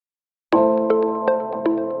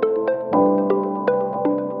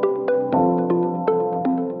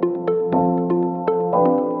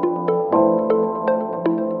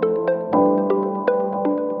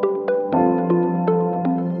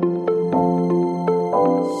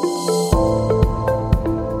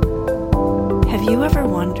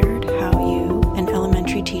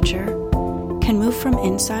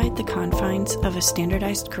inside the confines of a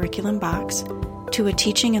standardized curriculum box to a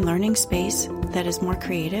teaching and learning space that is more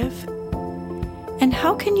creative? And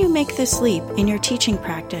how can you make this leap in your teaching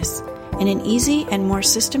practice in an easy and more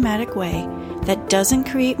systematic way that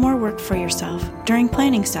doesn't create more work for yourself during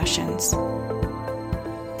planning sessions?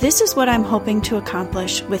 This is what I'm hoping to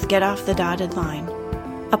accomplish with Get Off the Dotted Line,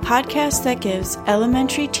 a podcast that gives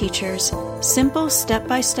elementary teachers simple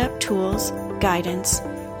step-by-step tools, guidance,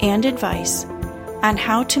 and advice on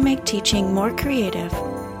how to make teaching more creative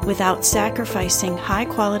without sacrificing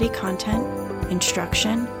high-quality content,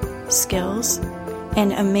 instruction, skills,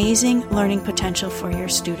 and amazing learning potential for your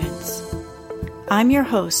students. I'm your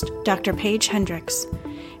host, Dr. Paige Hendricks,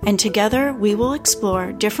 and together we will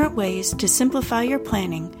explore different ways to simplify your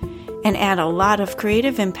planning and add a lot of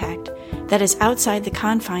creative impact that is outside the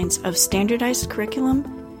confines of standardized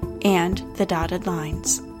curriculum and the dotted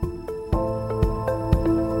lines.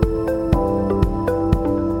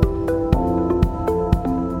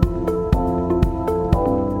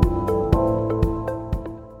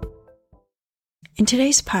 In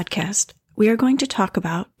today's podcast, we are going to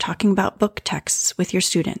talking about book texts with your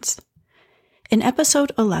students. In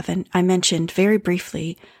episode 11, I mentioned very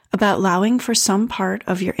briefly about allowing for some part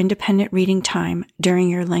of your independent reading time during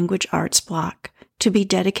your language arts block to be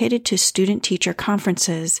dedicated to student-teacher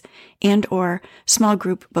conferences and/or small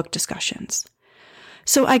group book discussions.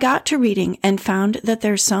 So I got to reading and found that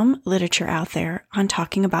there's some literature out there on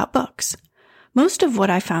talking about books. Most of what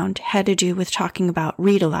I found had to do with talking about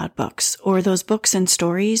read-aloud books, or those books and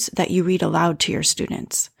stories that you read aloud to your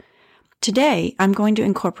students. Today, I'm going to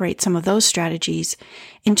incorporate some of those strategies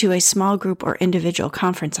into a small group or individual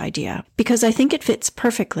conference idea, because I think it fits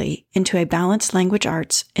perfectly into a balanced language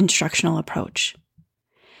arts instructional approach.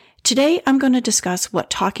 Today, I'm going to discuss what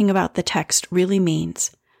talking about the text really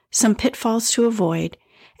means, some pitfalls to avoid,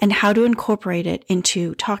 and how to incorporate it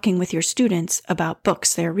into talking with your students about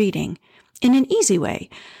books they're reading in an easy way,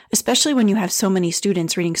 especially when you have so many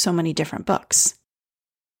students reading so many different books.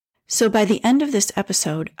 So by the end of this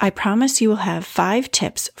episode, I promise you will have 5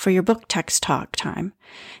 tips for your book text talk time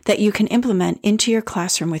that you can implement into your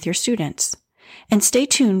classroom with your students. And stay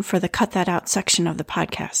tuned for the Cut That Out section of the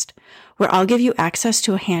podcast, where I'll give you access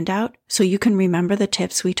to a handout so you can remember the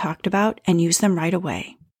tips we talked about and use them right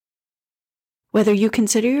away. Whether you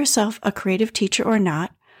consider yourself a creative teacher or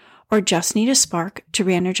not, or just need a spark to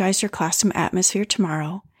re-energize your classroom atmosphere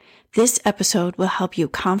tomorrow, this episode will help you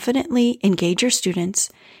confidently engage your students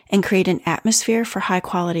and create an atmosphere for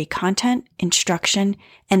high-quality content, instruction,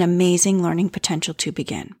 and amazing learning potential to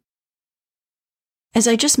begin. As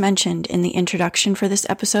I just mentioned in the introduction for this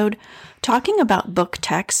episode, talking about book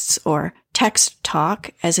texts, or text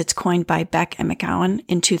talk, as it's coined by Beck and McGowan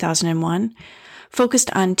in 2001,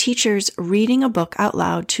 focused on teachers reading a book out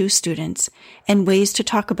loud to students and ways to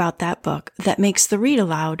talk about that book that makes the read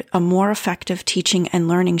aloud a more effective teaching and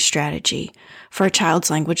learning strategy for a child's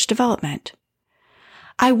language development.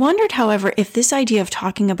 I wondered, however, if this idea of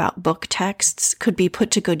talking about book texts could be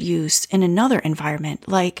put to good use in another environment,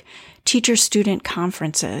 like teacher-student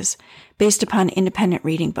conferences based upon independent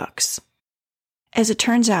reading books. As it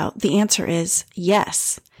turns out, the answer is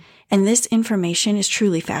yes. And this information is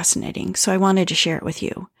truly fascinating, so I wanted to share it with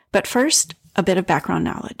you. But first, a bit of background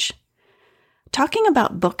knowledge. Talking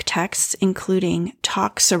about book texts, including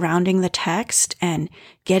talk surrounding the text and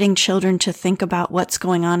getting children to think about what's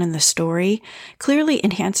going on in the story, clearly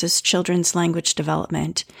enhances children's language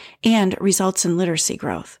development and results in literacy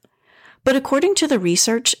growth. But according to the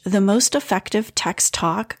research, the most effective text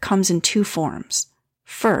talk comes in 2 forms.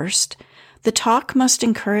 First, the talk must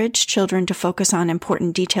encourage children to focus on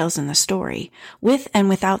important details in the story, with and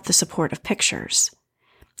without the support of pictures.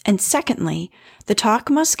 And secondly, the talk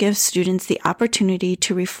must give students the opportunity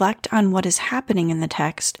to reflect on what is happening in the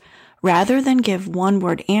text, rather than give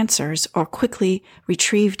one-word answers or quickly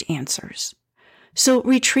retrieved answers. So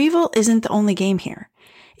retrieval isn't the only game here.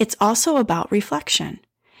 It's also about reflection.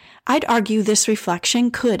 I'd argue this reflection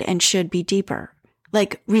could and should be deeper,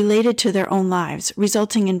 like related to their own lives,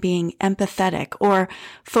 resulting in being empathetic or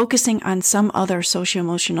focusing on some other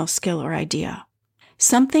socio-emotional skill or idea.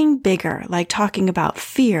 Something bigger, like talking about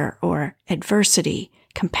fear or adversity,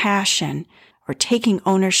 compassion, or taking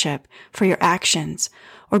ownership for your actions,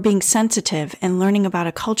 or being sensitive and learning about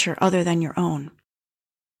a culture other than your own.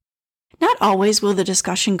 Not always will the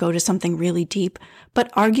discussion go to something really deep,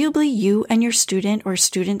 but arguably you and your student or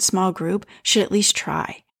student small group should at least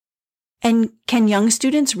try. And can young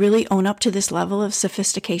students really own up to this level of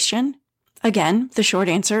sophistication? Again, the short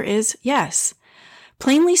answer is yes.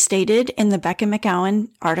 Plainly stated in the Beck and McGowan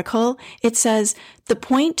article, it says, the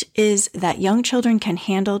point is that young children can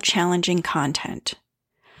handle challenging content.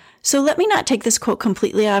 So let me not take this quote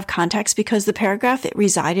completely out of context because the paragraph it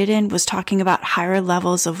resided in was talking about higher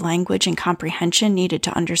levels of language and comprehension needed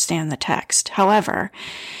to understand the text. However,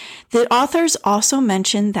 the authors also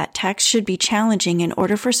mentioned that text should be challenging in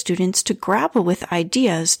order for students to grapple with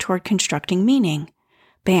ideas toward constructing meaning.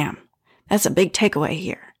 Bam. That's a big takeaway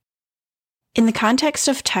here. In the context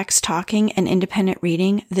of text talking and independent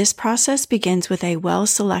reading, this process begins with a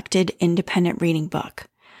well-selected independent reading book.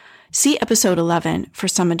 See episode 11 for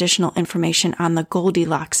some additional information on the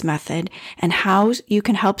Goldilocks method and how you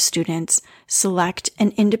can help students select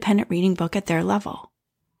an independent reading book at their level.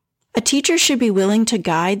 A teacher should be willing to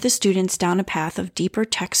guide the students down a path of deeper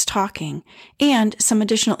text talking and some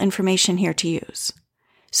additional information here to use.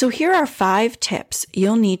 So here are 5 tips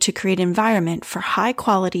you'll need to create an environment for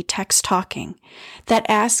high-quality text talking that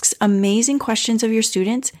asks amazing questions of your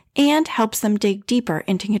students and helps them dig deeper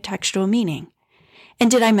into contextual meaning. And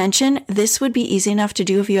did I mention this would be easy enough to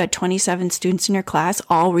do if you had 27 students in your class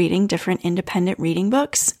all reading different independent reading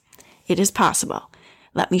books? It is possible.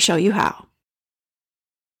 Let me show you how.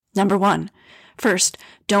 Number 1. First,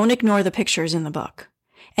 don't ignore the pictures in the book.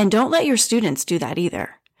 And don't let your students do that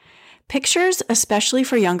either. Pictures, especially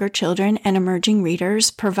for younger children and emerging readers,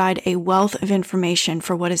 provide a wealth of information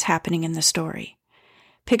for what is happening in the story.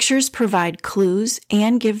 Pictures provide clues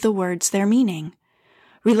and give the words their meaning.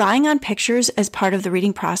 Relying on pictures as part of the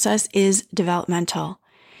reading process is developmental,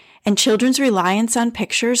 and children's reliance on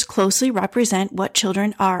pictures closely represent what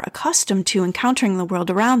children are accustomed to encountering the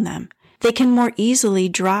world around them. They can more easily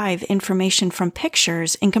drive information from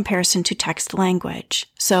pictures in comparison to text language,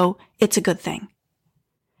 so it's a good thing.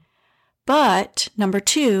 But, number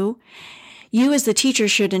 2, you as the teacher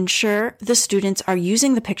should ensure the students are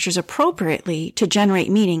using the pictures appropriately to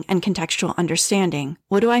generate meaning and contextual understanding.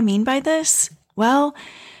 What do I mean by this? Well,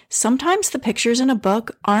 sometimes the pictures in a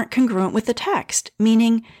book aren't congruent with the text,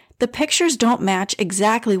 meaning the pictures don't match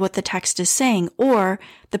exactly what the text is saying, or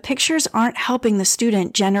the pictures aren't helping the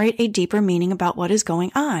student generate a deeper meaning about what is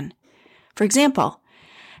going on. For example,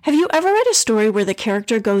 have you ever read a story where the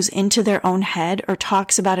character goes into their own head or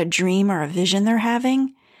talks about a dream or a vision they're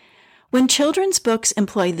having? When children's books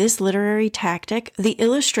employ this literary tactic, the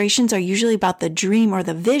illustrations are usually about the dream or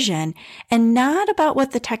the vision and not about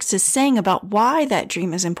what the text is saying about why that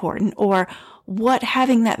dream is important or what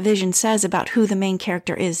having that vision says about who the main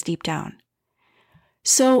character is deep down.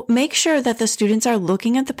 So make sure that the students are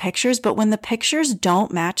looking at the pictures, but when the pictures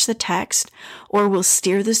don't match the text or will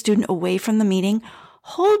steer the student away from the meaning,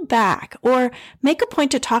 hold back or make a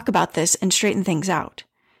point to talk about this and straighten things out.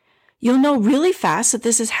 You'll know really fast that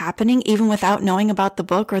this is happening even without knowing about the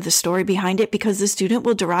book or the story behind it because the student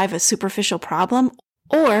will derive a superficial problem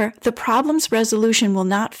or the problem's resolution will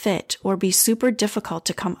not fit or be super difficult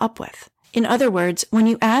to come up with. In other words, when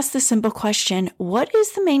you ask the simple question, what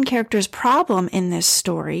is the main character's problem in this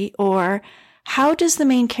story? Or how does the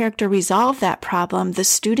main character resolve that problem? The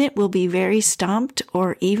student will be very stumped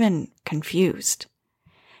or even confused.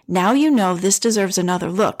 Now you know this deserves another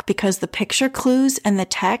look because the picture clues and the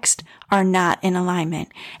text are not in alignment,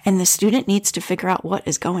 and the student needs to figure out what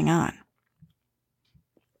is going on.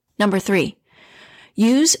 Number 3,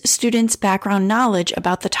 use students' background knowledge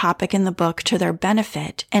about the topic in the book to their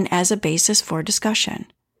benefit and as a basis for discussion.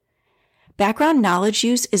 Background knowledge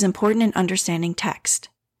use is important in understanding text.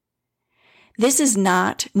 This is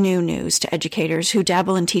not new news to educators who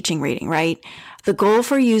dabble in teaching reading, right? The goal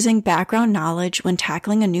for using background knowledge when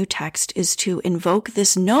tackling a new text is to invoke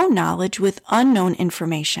this known knowledge with unknown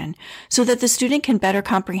information so that the student can better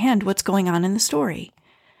comprehend what's going on in the story.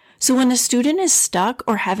 So when a student is stuck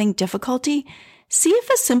or having difficulty, see if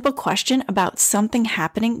a simple question about something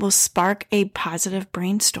happening will spark a positive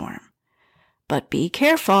brainstorm. But be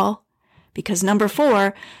careful, because number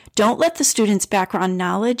 4, don't let the student's background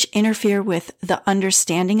knowledge interfere with the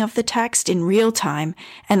understanding of the text in real time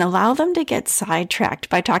and allow them to get sidetracked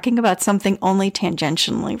by talking about something only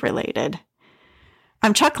tangentially related.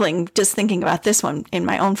 I'm chuckling just thinking about this one in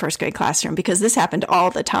my own first grade classroom because this happened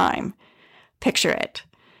all the time. Picture it.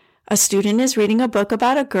 A student is reading a book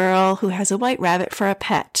about a girl who has a white rabbit for a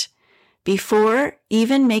pet. Before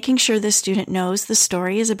even making sure the student knows the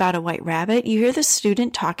story is about a white rabbit, you hear the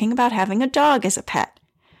student talking about having a dog as a pet.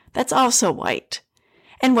 That's also white.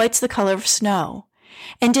 And white's the color of snow.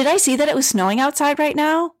 And did I see that it was snowing outside right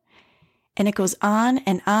now? And it goes on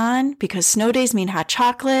because snow days mean hot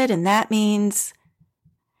chocolate, and that means...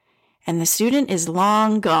 And the student is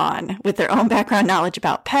long gone with their own background knowledge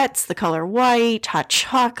about pets, the color white, hot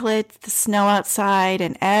chocolate, the snow outside,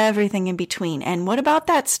 and everything in between. And what about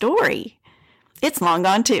that story? It's long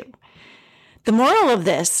gone too. The moral of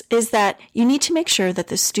this is that you need to make sure that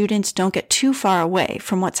the students don't get too far away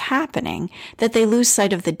from what's happening, that they lose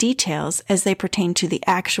sight of the details as they pertain to the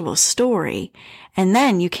actual story, and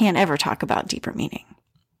then you can't ever talk about deeper meaning.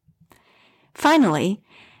 Finally,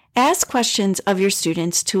 ask questions of your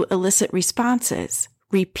students to elicit responses,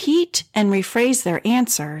 repeat and rephrase their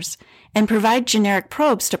answers, and provide generic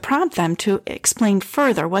probes to prompt them to explain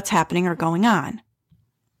further what's happening or going on.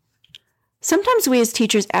 Sometimes we as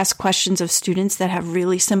teachers ask questions of students that have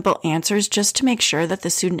really simple answers just to make sure that the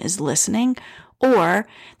student is listening, or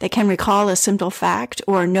they can recall a simple fact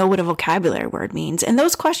or know what a vocabulary word means, and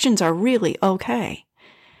those questions are really okay.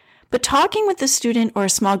 But talking with the student or a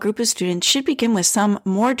small group of students should begin with some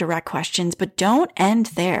more direct questions, but don't end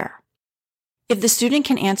there. If the student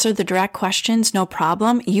can answer the direct questions, no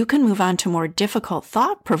problem, you can move on to more difficult,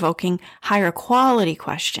 thought-provoking, higher quality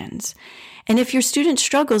questions. And if your student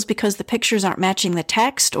struggles because the pictures aren't matching the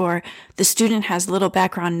text, or the student has little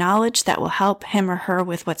background knowledge that will help him or her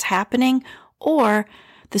with what's happening, or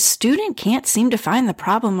the student can't seem to find the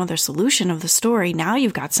problem or the solution of the story, now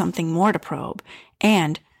you've got something more to probe.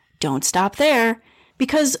 And don't stop there,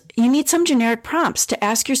 because you need some generic prompts to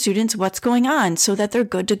ask your students what's going on so that they're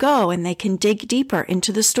good to go and they can dig deeper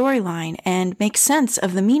into the storyline and make sense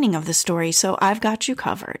of the meaning of the story. So I've got you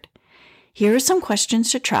covered. Here are some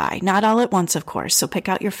questions to try, not all at once, of course, so pick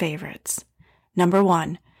out your favorites. Number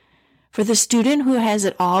 1, for the student who has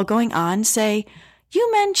it all going on, say,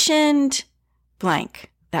 you mentioned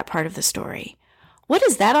blank, that part of the story. What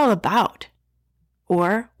is that all about?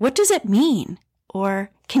 Or what does it mean? Or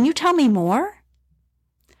can you tell me more?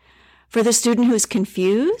 For the student who is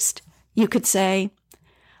confused, you could say,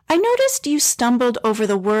 I noticed you stumbled over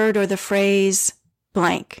the word or the phrase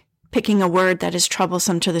blank, picking a word that is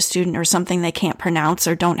troublesome to the student or something they can't pronounce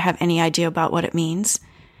or don't have any idea about what it means.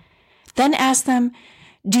 Then ask them,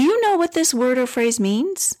 do you know what this word or phrase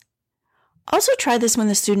means? Also try this when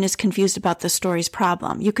the student is confused about the story's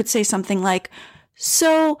problem. You could say something like,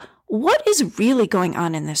 so what is really going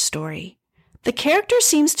on in this story? The character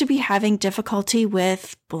seems to be having difficulty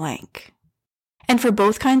with blank. And for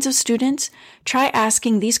both kinds of students, try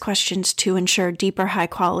asking these questions to ensure deeper,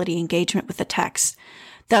 high-quality engagement with the text.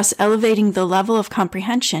 Thus, elevating the level of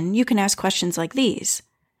comprehension, you can ask questions like these.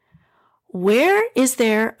 Where is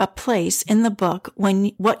there a place in the book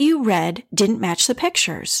when what you read didn't match the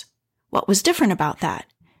pictures? What was different about that?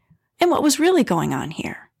 And what was really going on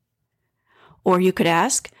here? Or you could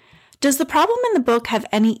ask, does the problem in the book have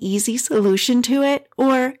any easy solution to it,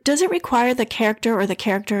 or does it require the character or the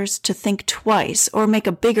characters to think twice or make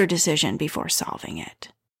a bigger decision before solving it?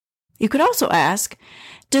 You could also ask,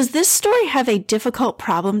 does this story have a difficult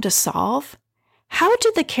problem to solve? How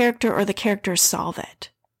did the character or the characters solve it?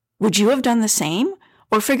 Would you have done the same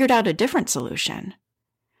or figured out a different solution?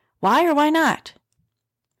 Why or why not?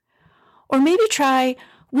 Or maybe try,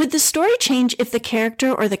 would the story change if the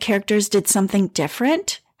character or the characters did something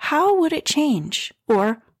different? How would it change?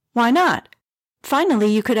 Or why not?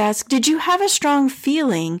 Finally, you could ask, did you have a strong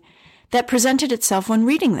feeling that presented itself when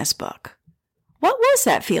reading this book? What was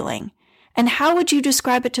that feeling? And how would you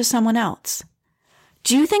describe it to someone else?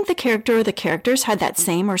 Do you think the character or the characters had that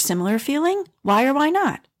same or similar feeling? Why or why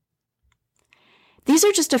not? These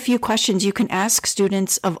are just a few questions you can ask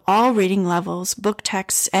students of all reading levels, book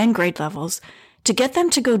texts, and grade levels to get them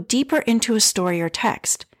to go deeper into a story or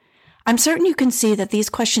text. I'm certain you can see that these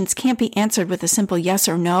questions can't be answered with a simple yes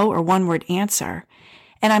or no or one-word answer,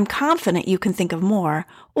 and I'm confident you can think of more,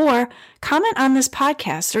 or comment on this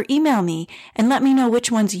podcast or email me and let me know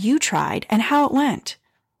which ones you tried and how it went.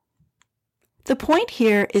 The point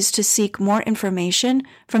here is to seek more information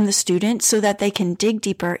from the student so that they can dig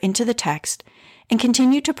deeper into the text and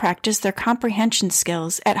continue to practice their comprehension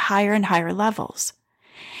skills at higher and higher levels.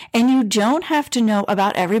 And you don't have to know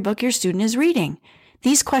about every book your student is reading.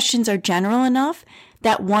 These questions are general enough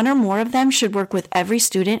that one or more of them should work with every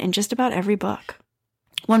student in just about every book.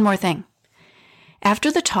 One more thing.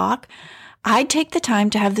 After the talk, I'd take the time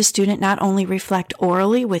to have the student not only reflect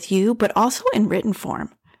orally with you, but also in written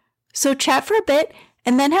form. So chat for a bit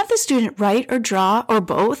and then have the student write or draw or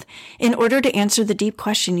both in order to answer the deep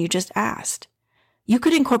question you just asked. You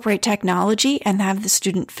could incorporate technology and have the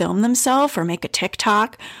student film themselves or make a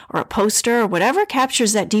TikTok or a poster or whatever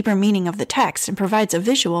captures that deeper meaning of the text and provides a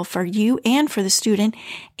visual for you and for the student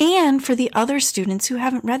and for the other students who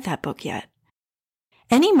haven't read that book yet.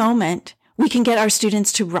 Any moment we can get our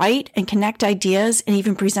students to write and connect ideas and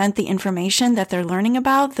even present the information that they're learning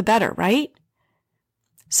about, the better, right?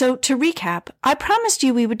 So to recap, I promised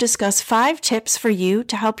you we would discuss 5 tips for you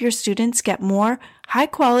to help your students get more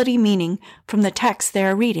high-quality meaning from the text they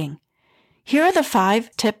are reading. Here are the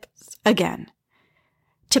 5 tips again.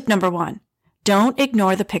 Tip number 1, don't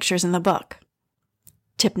ignore the pictures in the book.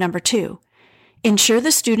 Tip number 2, ensure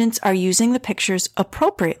the students are using the pictures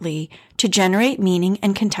appropriately to generate meaning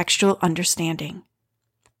and contextual understanding.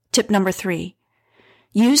 Tip number 3,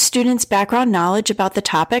 use students' background knowledge about the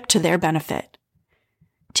topic to their benefit.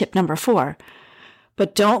 Tip number 4,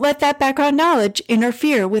 but don't let that background knowledge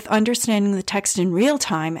interfere with understanding the text in real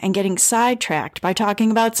time and getting sidetracked by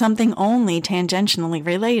talking about something only tangentially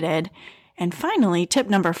related. And finally, tip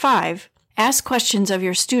number 5, ask questions of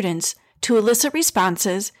your students to elicit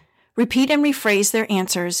responses, repeat and rephrase their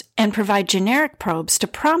answers, and provide generic probes to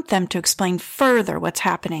prompt them to explain further what's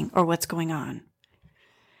happening or what's going on.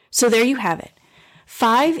 So there you have it.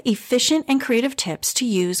 5 efficient and creative tips to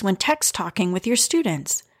use when text talking with your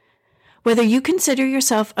students. Whether you consider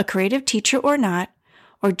yourself a creative teacher or not,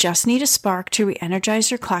 or just need a spark to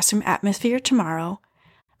re-energize your classroom atmosphere tomorrow,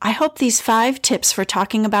 I hope these 5 tips for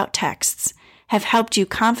talking about texts have helped you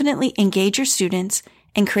confidently engage your students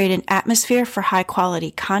and create an atmosphere for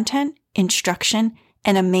high-quality content, instruction,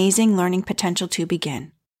 and amazing learning potential to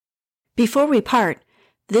begin. Before we part,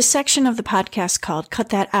 this section of the podcast called Cut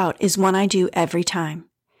That Out is one I do every time.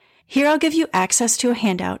 Here I'll give you access to a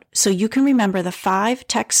handout so you can remember the 5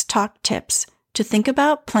 text talk tips to think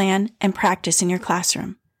about, plan, and practice in your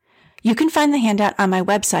classroom. You can find the handout on my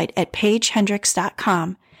website at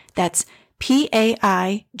paigehendricks.com. That's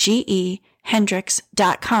P-A-I-G-E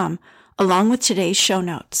Hendricks.com, along with today's show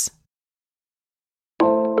notes.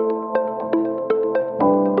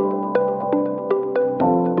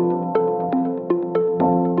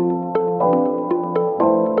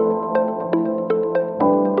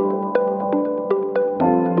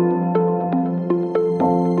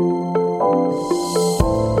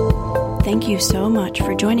 Thank you so much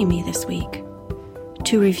for joining me this week.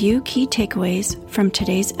 To review key takeaways from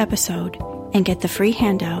today's episode and get the free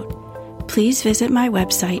handout, please visit my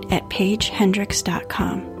website at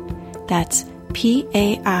paigehendricks.com. That's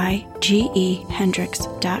P-A-I-G-E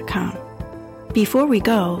Hendricks.com. Before we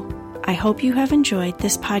go, I hope you have enjoyed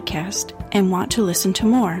this podcast and want to listen to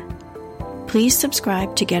more. Please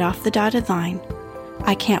subscribe to Get Off the Dotted Line.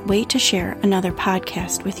 I can't wait to share another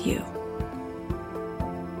podcast with you.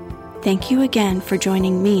 Thank you again for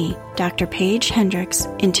joining me, Dr. Paige Hendricks,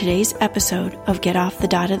 in today's episode of Get Off the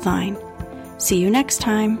Dotted Line. See you next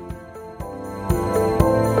time.